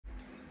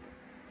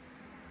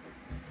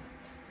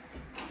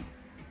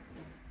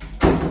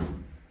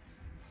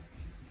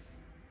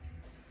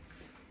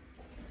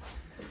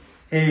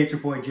Hey, it's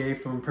your boy Jay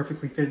from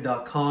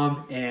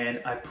PerfectlyFitted.com,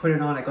 and I put it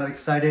on, I got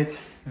excited.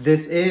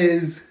 This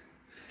is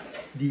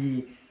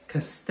the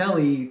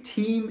Castelli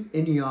Team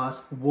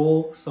Ineos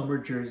Wool Summer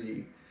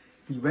Jersey.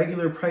 The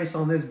regular price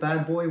on this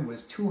bad boy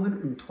was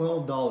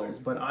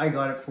 $212, but I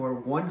got it for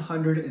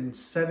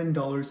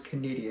 $107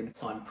 Canadian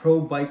on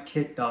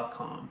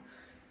ProBikeKit.com.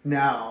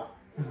 Now,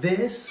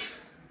 this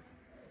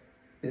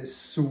is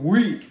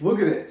sweet. Look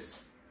at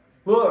this.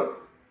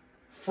 Look,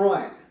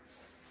 front,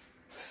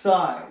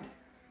 side,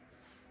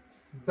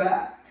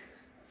 back,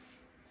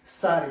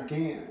 side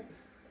again.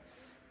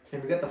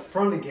 And we got the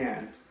front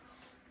again.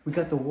 We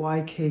got the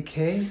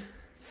YKK.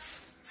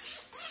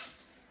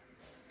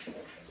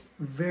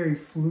 Very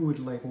fluid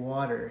like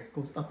water. It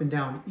goes up and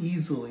down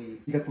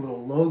easily. You got the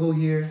little logo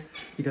here.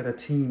 You got the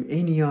Team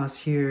Ineos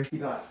here. You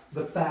got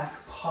the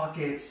back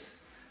pockets.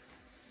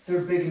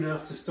 They're big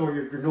enough to store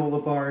your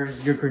granola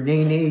bars, your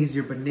grananas,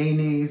 your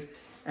bananas,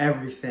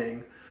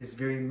 everything. It's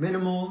very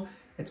minimal,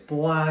 it's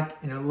black,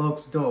 and it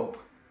looks dope.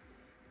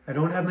 I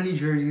don't have many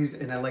jerseys,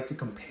 and I like to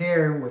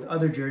compare with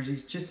other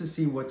jerseys just to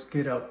see what's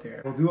good out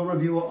there. We'll do a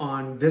review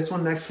on this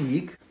one next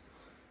week.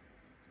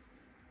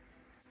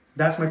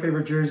 That's my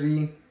favorite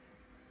jersey.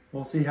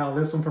 We'll see how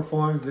this one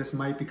performs. This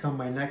might become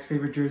my next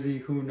favorite jersey,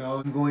 who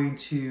knows. I'm going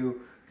to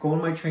go on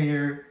my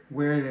trainer,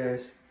 wear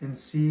this, and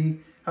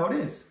see how it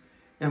is.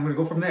 And I'm gonna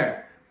go from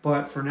there.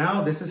 But for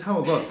now, this is how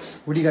it looks.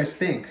 What do you guys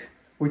think?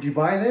 Would you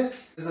buy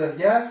this? Is this a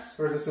yes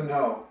or is this a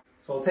no?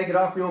 So I'll take it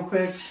off real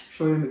quick,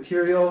 show you the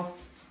material.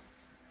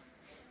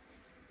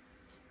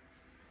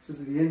 This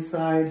is the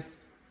inside.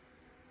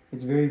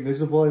 It's very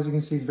visible, as you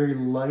can see, it's very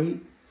light.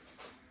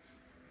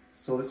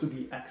 So this would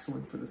be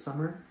excellent for the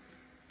summer.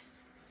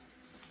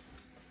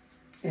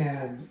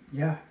 And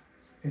yeah,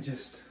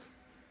 it's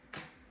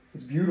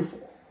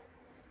beautiful.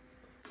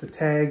 The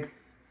tag.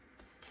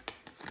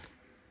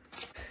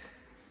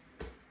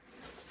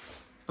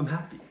 I'm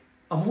happy.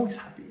 I'm always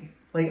happy.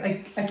 Like,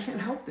 I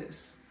can't help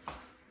this.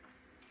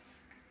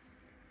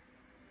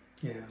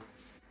 Yeah.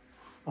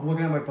 I'm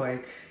looking at my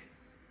bike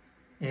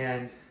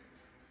and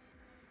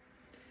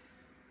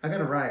I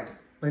gotta ride.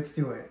 Let's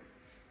do it.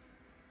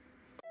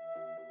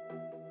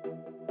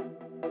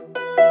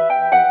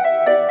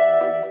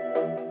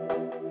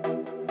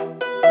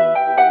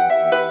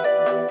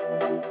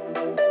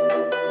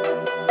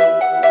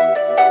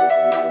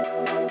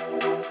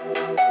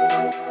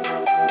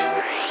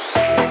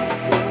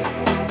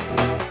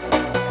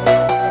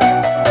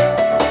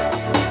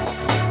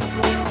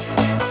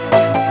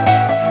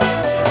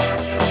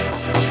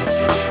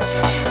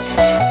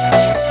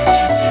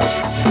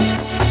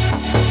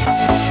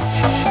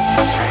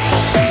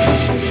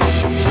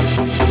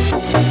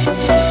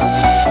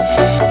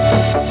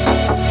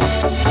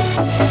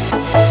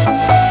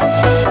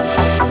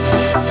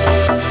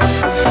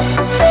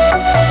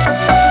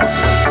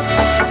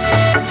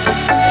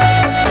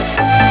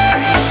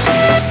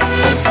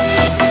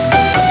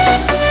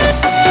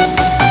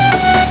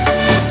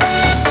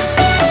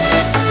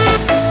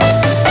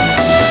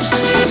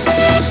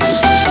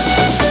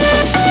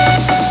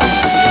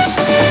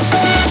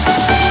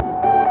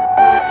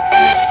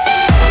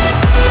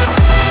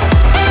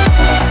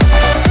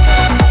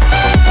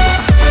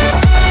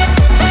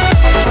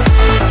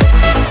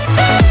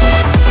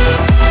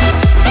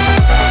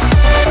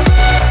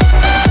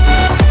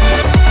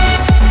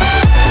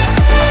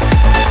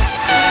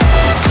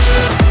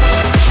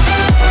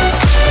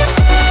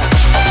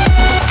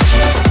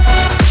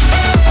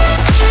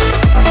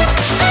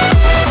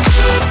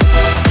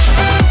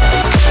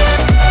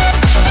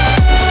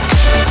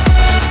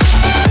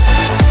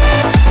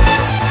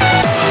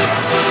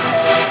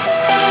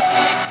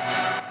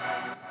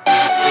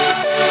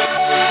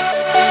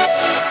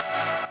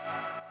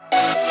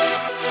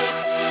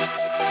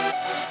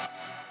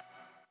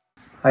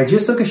 I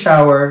just took a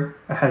shower,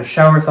 I had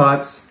shower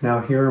thoughts,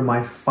 now here are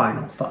my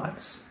final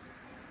thoughts.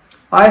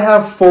 I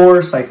have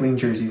 4 cycling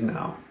jerseys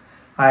now.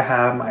 I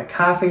have my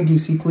Café du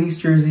Cycliste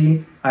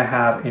jersey, I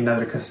have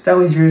another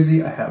Castelli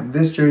jersey, I have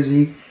this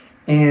jersey,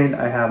 and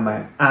I have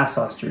my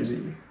Assos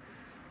jersey.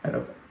 Out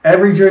of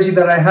every jersey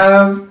that I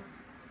have,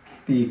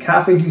 the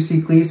Café du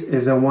Cycliste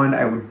is the one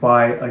I would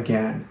buy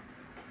again.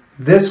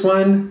 This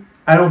one,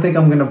 I don't think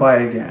I'm gonna buy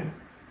again.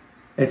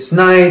 It's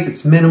nice,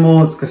 it's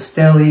minimal, it's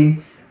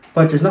Castelli,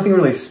 but there's nothing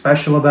really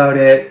special about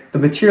it. The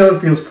material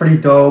feels pretty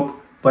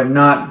dope, but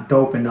not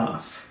dope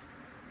enough.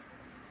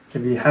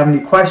 If you have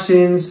any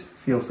questions,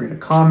 feel free to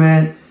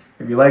comment.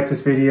 If you like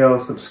this video,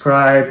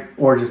 subscribe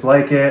or just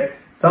like it.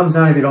 Thumbs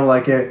down if you don't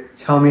like it.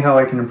 Tell me how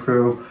I can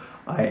improve.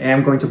 I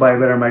am going to buy a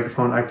better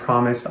microphone, I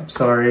promise. I'm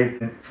sorry.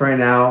 For right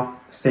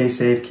now, stay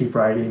safe, keep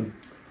riding.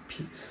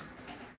 Peace.